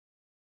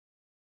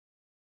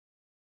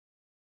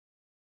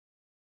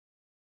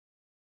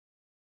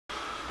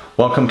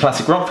Welcome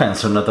Classic Rock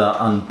fans to another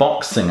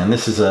unboxing, and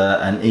this is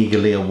an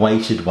eagerly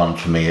awaited one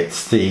for me.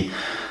 It's the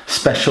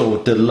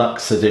special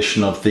deluxe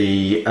edition of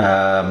the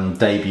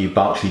debut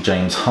Barclay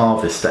James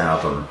Harvest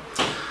album.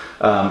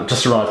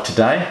 Just arrived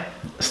today,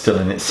 still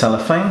in its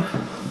cellophane.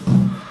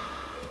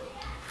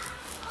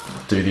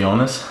 Do the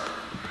honours.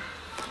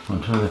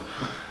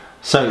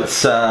 So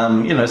it's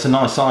you know, it's a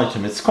nice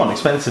item. It's quite an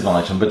expensive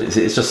item, but it's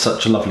just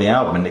such a lovely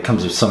album, and it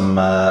comes with some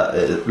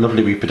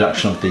lovely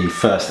reproduction of the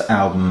first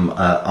album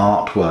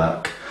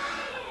artwork,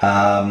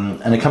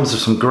 and it comes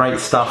with some great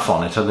stuff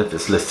on it. I don't know if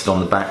it's listed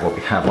on the back what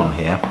we have on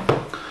here.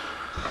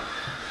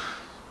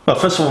 Well,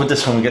 first of all, with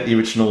this one we get the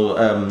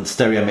original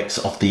stereo mix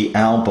of the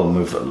album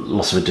with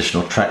lots of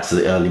additional tracks of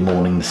the Early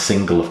Morning, the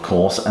single of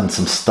course, and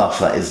some stuff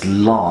that is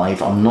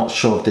live. I'm not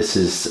sure if this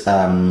is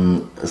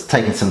has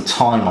taken some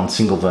time on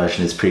single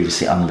version, is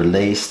previously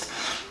unreleased.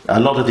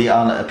 A lot of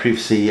the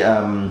previously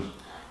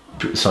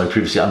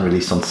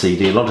unreleased on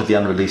CD. A lot of the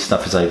unreleased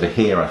stuff is over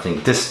here, I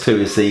think. Disc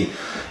 2 is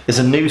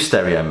a new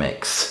stereo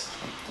mix.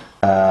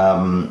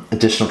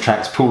 Additional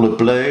tracks: Pool of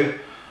Blue,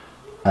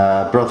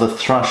 Brother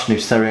Thrush, new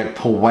stereo,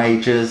 Paul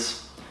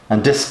Wages,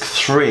 and disc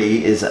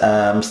 3 is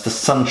Mr.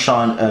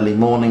 Sunshine Early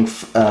Morning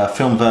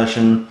film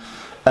version,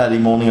 Early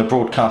Morning, a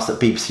broadcast at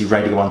BBC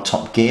Radio 1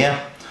 Top Gear,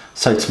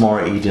 So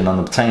Tomorrow, Eden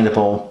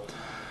Unobtainable,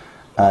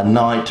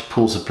 Night,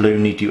 Pools of Blue,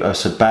 Need You Oh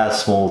So Bad,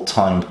 Small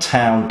Time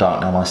Town,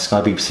 Dark Now My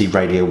Sky, BBC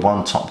Radio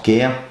 1 Top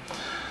Gear,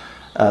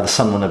 The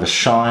Sun Will Never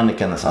Shine,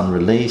 again that's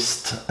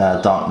unreleased,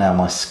 Dark Now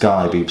My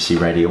Sky, BBC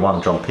Radio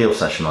 1, John Peel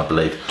session I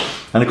believe,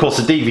 and of course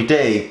the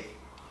DVD.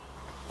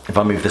 If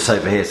I move this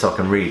over here so I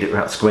can read it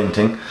without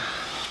squinting.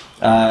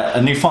 A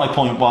new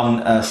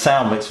 5.1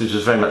 sound mix, which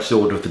is very much the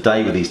order of the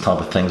day with these type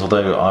of things,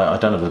 although I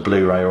don't have a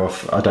Blu-ray or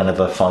I don't have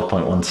a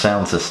 5.1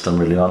 sound system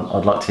really.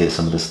 I'd like to hear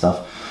some of this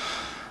stuff.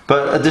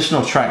 But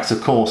additional tracks,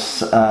 of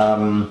course,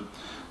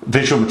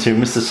 visual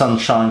material, Mr.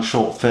 Sunshine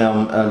short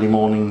film, Early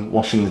Morning,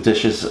 Washing the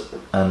Dishes,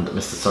 and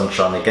Mr.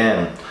 Sunshine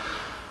again.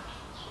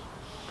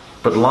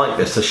 But like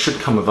this, there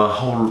should come with a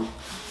whole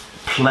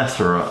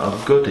plethora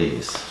of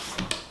goodies.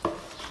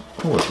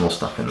 Oh, there's more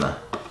stuff in there.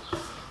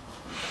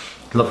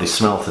 Lovely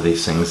smell to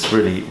these things,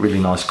 really, really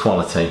nice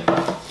quality.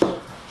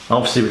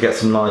 Obviously we get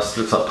some nice,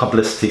 looks like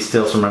publicity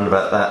stills from around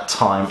about that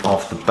time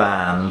of the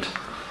band.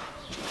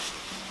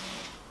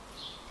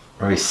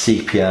 Very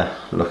sepia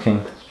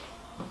looking.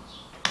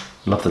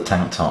 Love the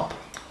tank top.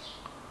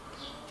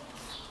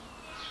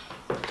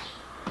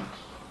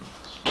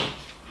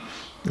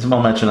 Is it my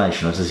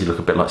imagination, or does he look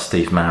a bit like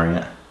Steve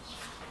Marriott?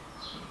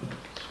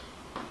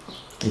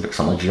 He looks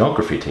like my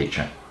geography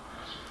teacher.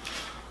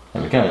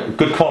 There we go.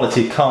 Good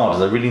quality cards.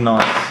 They're really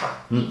nice.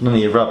 None of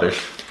your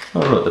rubbish. Oh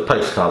look, the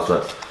postcards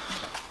look.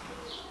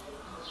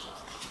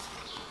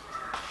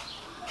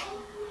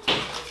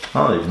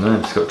 Oh, even though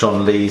it's got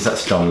John Lees.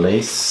 That's John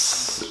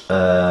Lees.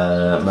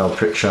 Mel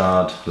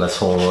Pritchard, Les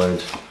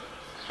Holroyd.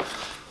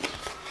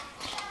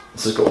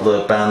 This has got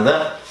the band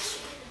there.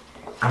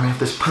 And we have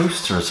this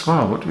poster as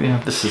well. What do we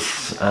have? This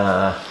is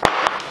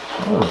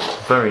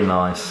oh, very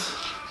nice.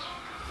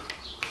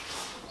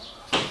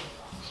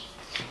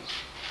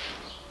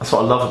 That's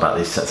what I love about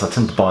these sets. I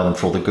tend to buy them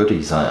for all the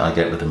goodies I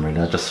get with them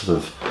really. I just sort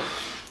of,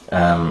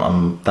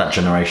 I'm that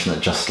generation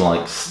that just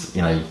likes,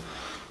 you know,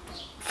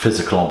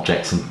 physical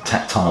objects and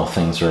tactile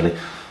things really.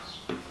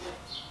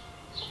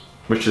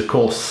 Which of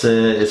course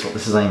is what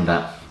this is aimed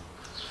at.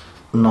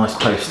 Nice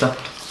poster.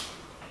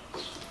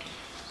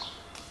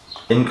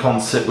 In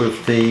concert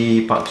with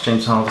the Barclay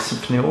James Harvest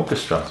Symphony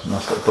Orchestra.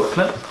 Nice little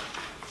booklet.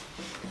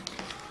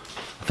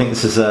 I think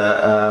this is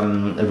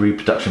a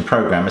reproduction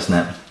program, isn't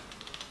it?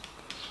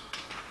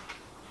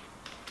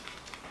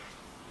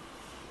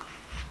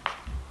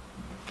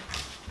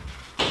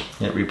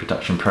 Yeah,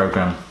 reproduction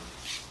program.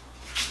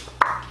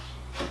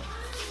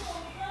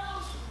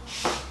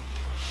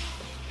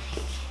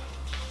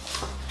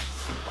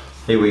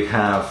 Here we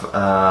have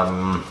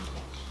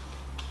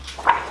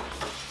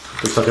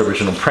looks like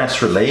original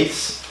press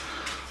release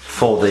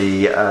for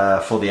the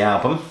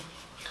album.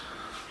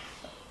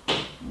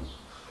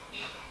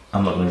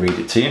 I'm not going to read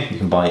it to you. You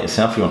can buy it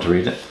yourself if you want to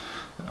read it.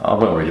 I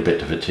won't read a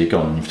bit of it to you. Go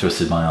on, you've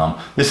twisted my arm.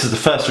 This is the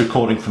first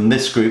recording from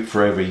this group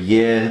for over a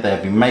year. They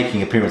have been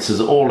making appearances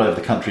all over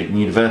the country at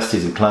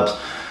universities and clubs.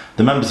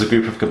 The members of the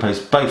group have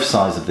composed both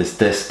sides of this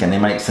disc, and it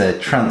makes their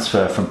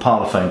transfer from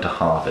Parlophone to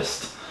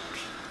Harvest.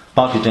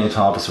 Barclay James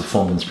Harvest were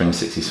formed in the spring of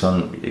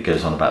 '61. It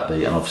goes on about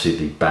and obviously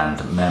the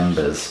band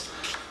members.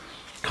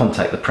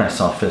 Contact the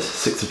press office,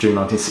 6th of June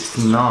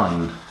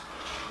 1969.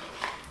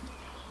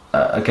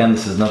 Again,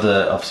 this is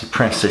another obviously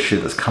press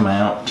issue that's come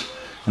out.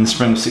 In the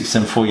spring of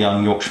 '67, 4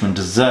 young Yorkshiremen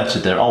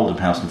deserted their Oldham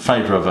house in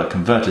favour of a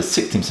converted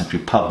 16th century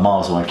pub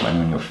miles away from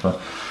anyone in Yorkshire.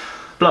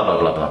 Blah blah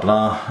blah blah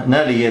blah. In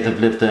early years, they've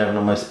lived there in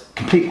almost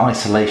complete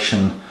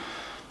isolation,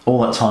 all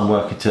that time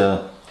working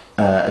to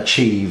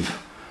achieve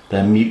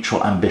their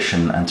mutual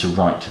ambition and to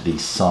write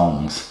these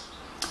songs.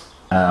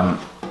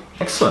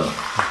 Excellent,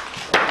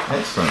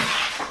 excellent.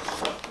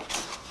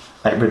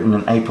 Written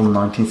in April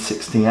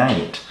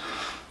 1968.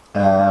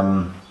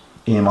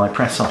 EMI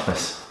Press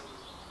Office.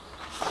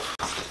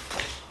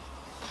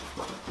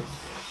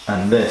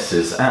 And this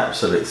is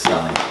absolutely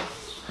stunning.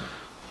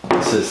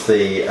 This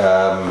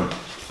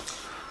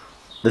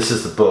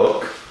is the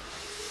book,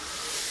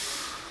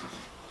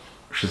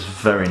 which is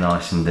very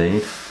nice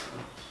indeed.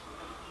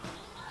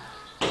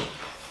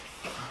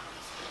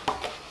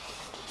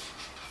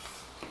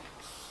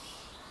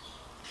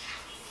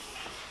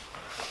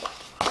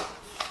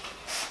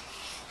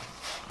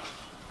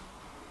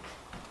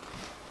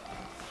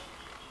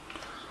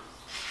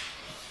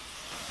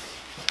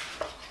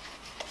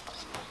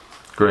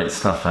 Great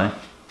stuff, eh?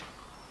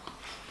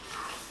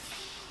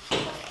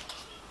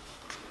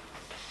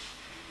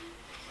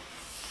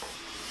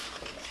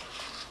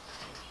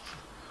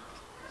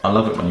 I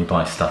love it when you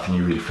buy stuff and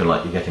you really feel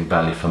like you're getting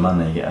value for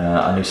money.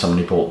 I knew someone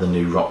who bought the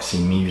new Roxy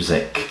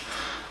Music,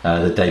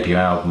 the debut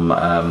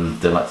album,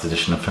 deluxe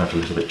edition, and felt a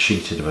little bit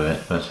cheated with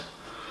it, but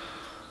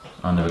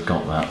I never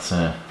got that,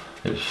 so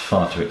it was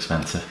far too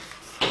expensive.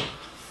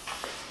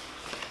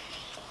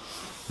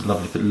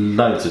 Lovely, but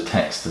loads of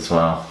text as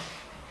well.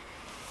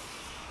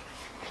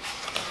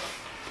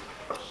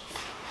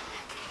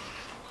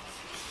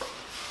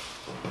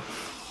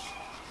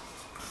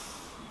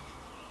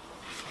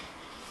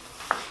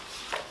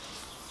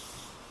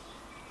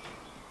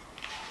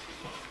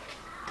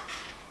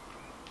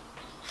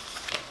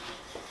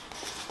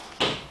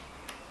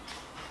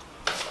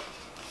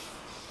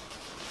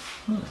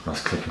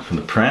 Nice clipping from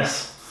the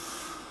press.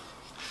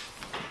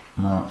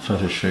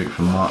 Photo shoot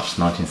from March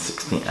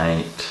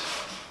 1968.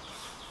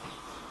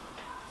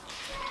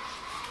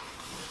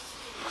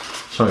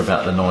 Sorry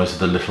about the noise of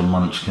the little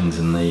munchkins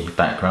in the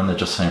background, they're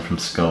just home from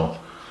school.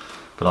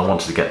 But I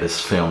wanted to get this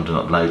filmed and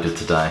uploaded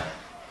today.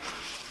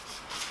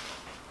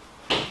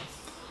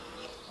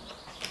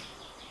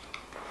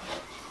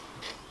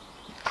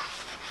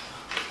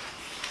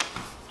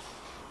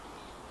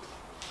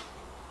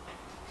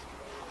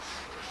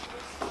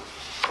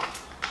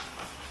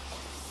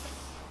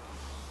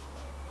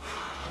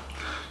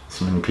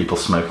 So many people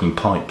smoking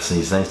pipes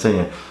these days, don't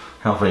you?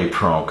 How very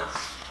prog.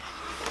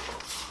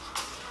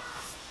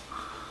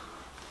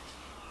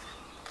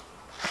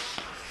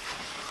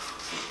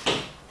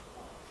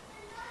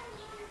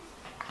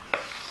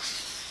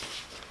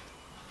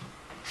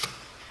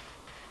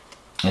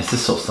 It's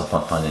this sort of stuff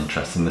I find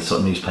interesting, this sort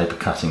of newspaper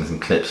cuttings and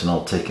clips and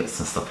old tickets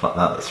and stuff like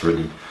that. That's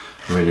really,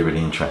 really,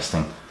 really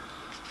interesting.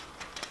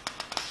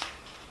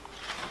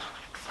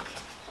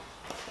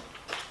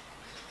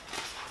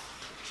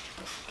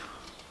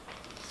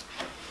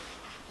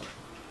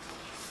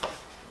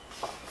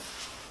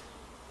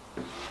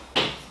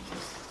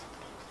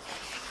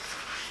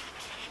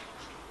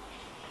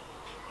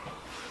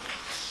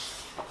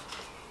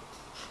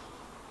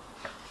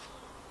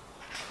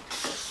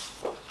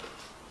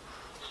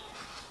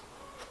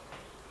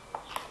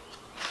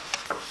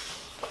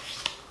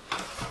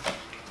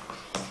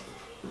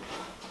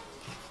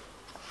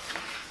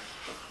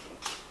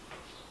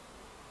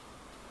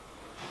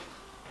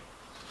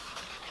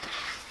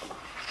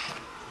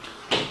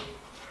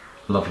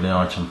 Lovely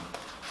item,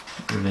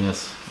 it really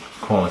is,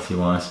 quality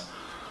wise.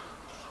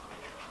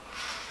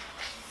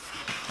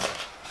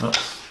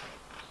 Oops,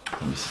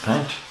 I missed a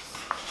page.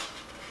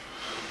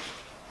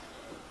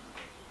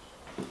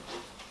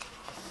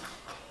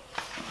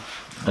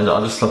 And I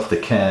just love the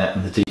care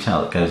and the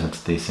detail that goes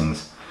into these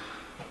things.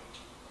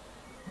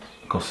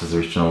 Of course, there's the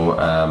original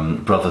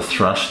Brother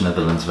Thrush,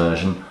 Netherlands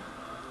version,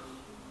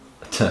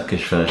 a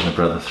Turkish version of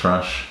Brother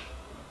Thrush.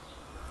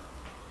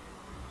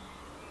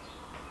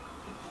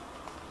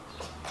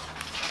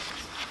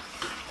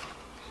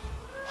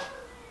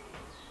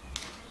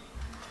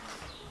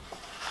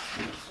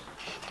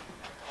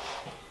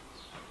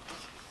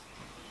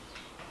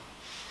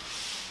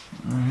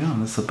 There we go,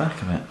 that's the back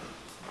of it.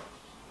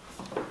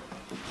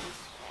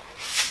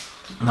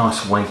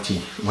 Nice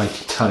weighty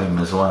tome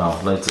as well,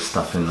 loads of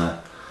stuff in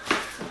there.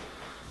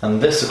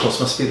 And this of course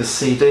must be the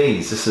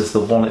CDs, this is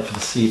the wallet for the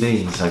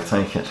CDs, I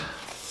take it.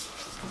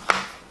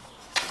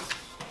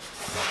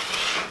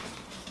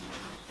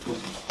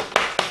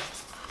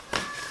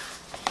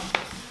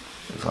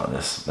 Looks like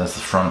this, there's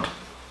the front.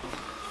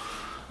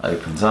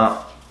 Opens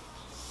up.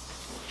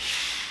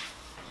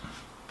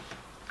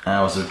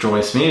 Hours of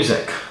joyous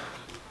music.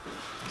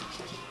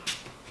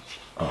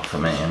 Oh, for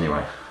me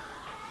anyway.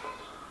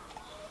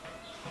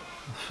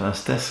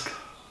 First disc.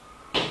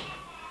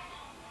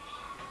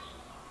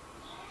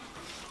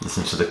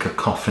 Listen to the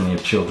cacophony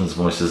of children's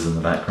voices in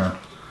the background.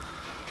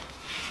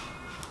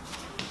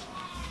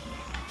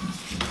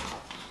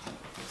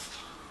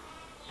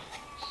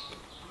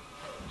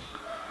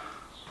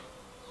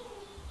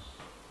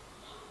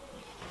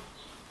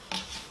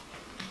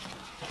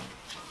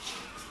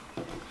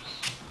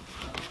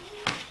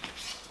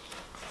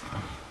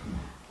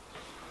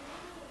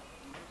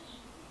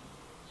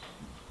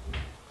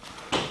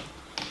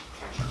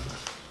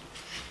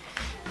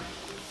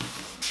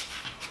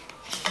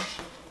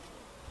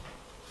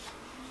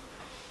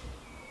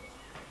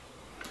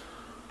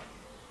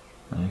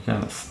 There you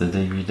go, that's the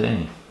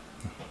DVD.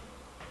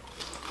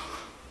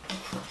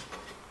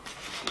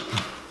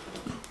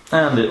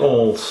 And it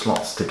all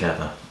slots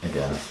together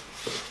again.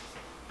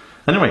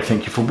 Anyway,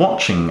 thank you for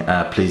watching.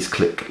 Please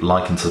click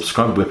like and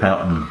subscribe, whip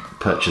out and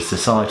purchase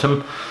this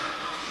item.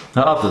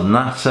 Other than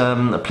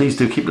that, please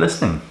do keep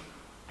listening.